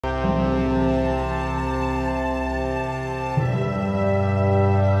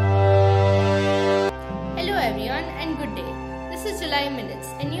5 minutes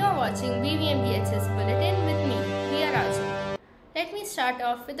and you are watching BVM BHS Bulletin with me, Priya Raju. Let me start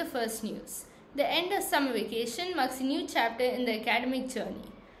off with the first news. The end of summer vacation marks a new chapter in the academic journey.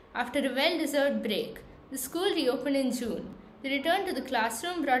 After a well-deserved break, the school reopened in June. The return to the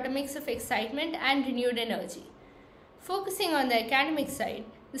classroom brought a mix of excitement and renewed energy. Focusing on the academic side,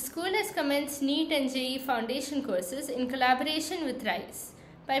 the school has commenced NEET and JEE foundation courses in collaboration with RISE.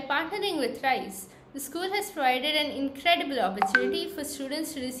 By partnering with RISE, the school has provided an incredible opportunity for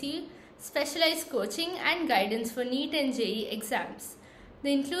students to receive specialized coaching and guidance for NEET and JEE exams.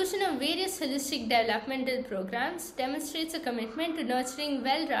 The inclusion of various holistic developmental programs demonstrates a commitment to nurturing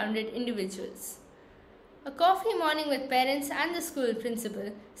well-rounded individuals. A coffee morning with parents and the school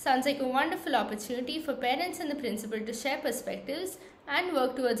principal sounds like a wonderful opportunity for parents and the principal to share perspectives and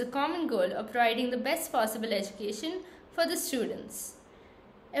work towards a common goal of providing the best possible education for the students.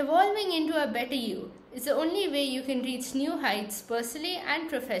 Evolving into a better you is the only way you can reach new heights personally and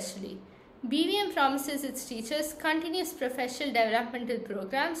professionally. BVM promises its teachers continuous professional developmental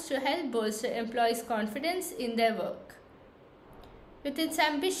programs to help bolster employees' confidence in their work. With its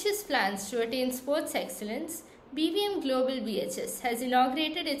ambitious plans to attain sports excellence, BVM Global BHS has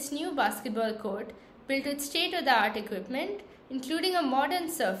inaugurated its new basketball court built with state-of-the-art equipment, including a modern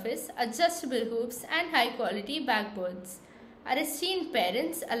surface, adjustable hoops, and high-quality backboards. Our esteemed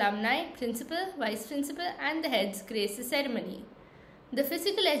parents, alumni, principal, vice principal, and the heads graced the ceremony. The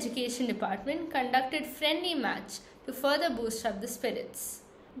Physical Education Department conducted friendly match to further boost up the spirits.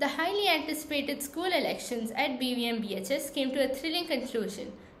 The highly anticipated school elections at BVM BHS came to a thrilling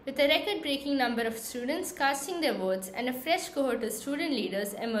conclusion, with a record-breaking number of students casting their votes and a fresh cohort of student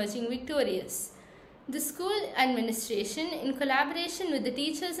leaders emerging victorious. The school administration, in collaboration with the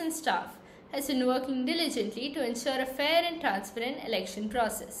teachers and staff, has been working diligently to ensure a fair and transparent election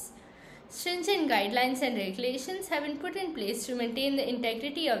process. Stringent guidelines and regulations have been put in place to maintain the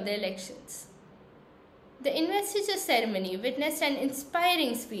integrity of the elections. The investiture ceremony witnessed an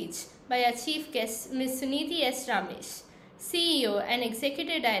inspiring speech by our chief guest, Ms. Suniti S. Ramesh, CEO and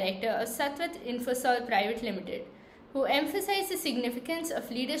Executive Director of Satwat Infosol Private Limited, who emphasized the significance of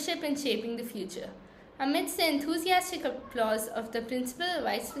leadership in shaping the future. Amidst the enthusiastic applause of the principal,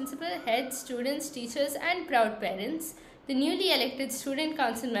 vice principal, heads, students, teachers, and proud parents, the newly elected student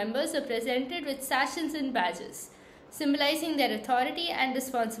council members are presented with sashes and badges, symbolizing their authority and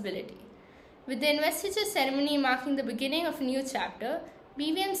responsibility. With the investiture ceremony marking the beginning of a new chapter,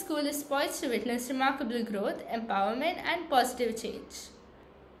 BVM School is poised to witness remarkable growth, empowerment, and positive change.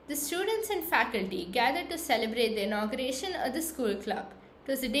 The students and faculty gathered to celebrate the inauguration of the school club. It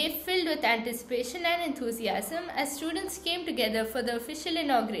was a day filled with anticipation and enthusiasm as students came together for the official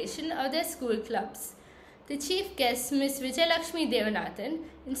inauguration of their school clubs. The chief guest, Ms. Vijayalakshmi Devanathan,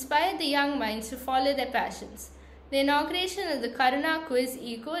 inspired the young minds to follow their passions. The inauguration of the Karuna Quiz,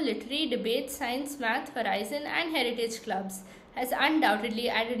 Eco, Literary, Debate, Science, Math, Horizon and Heritage clubs has undoubtedly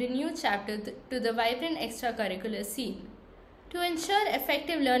added a new chapter to the vibrant extracurricular scene. To ensure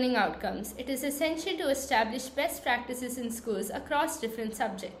effective learning outcomes, it is essential to establish best practices in schools across different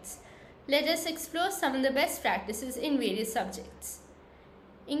subjects. Let us explore some of the best practices in various subjects.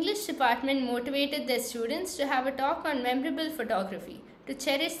 English department motivated their students to have a talk on memorable photography to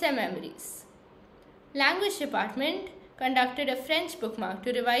cherish their memories. Language department conducted a French bookmark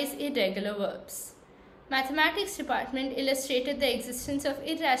to revise irregular verbs. Mathematics department illustrated the existence of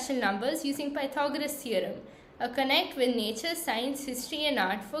irrational numbers using Pythagoras theorem, a connect with nature, science, history and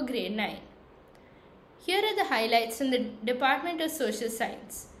art for grade 9. Here are the highlights from the Department of Social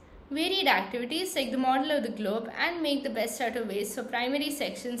Science. Varied activities like the model of the globe and make the best out of waste for primary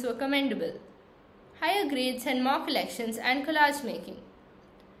sections were commendable. Higher grades and more collections and collage making.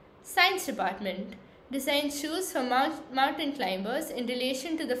 Science department designed shoes for mountain climbers in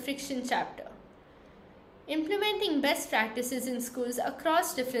relation to the friction chapter. Implementing best practices in schools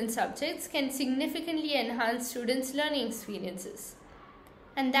across different subjects can significantly enhance students' learning experiences.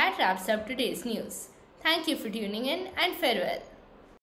 And that wraps up today's news. Thank you for tuning in and farewell.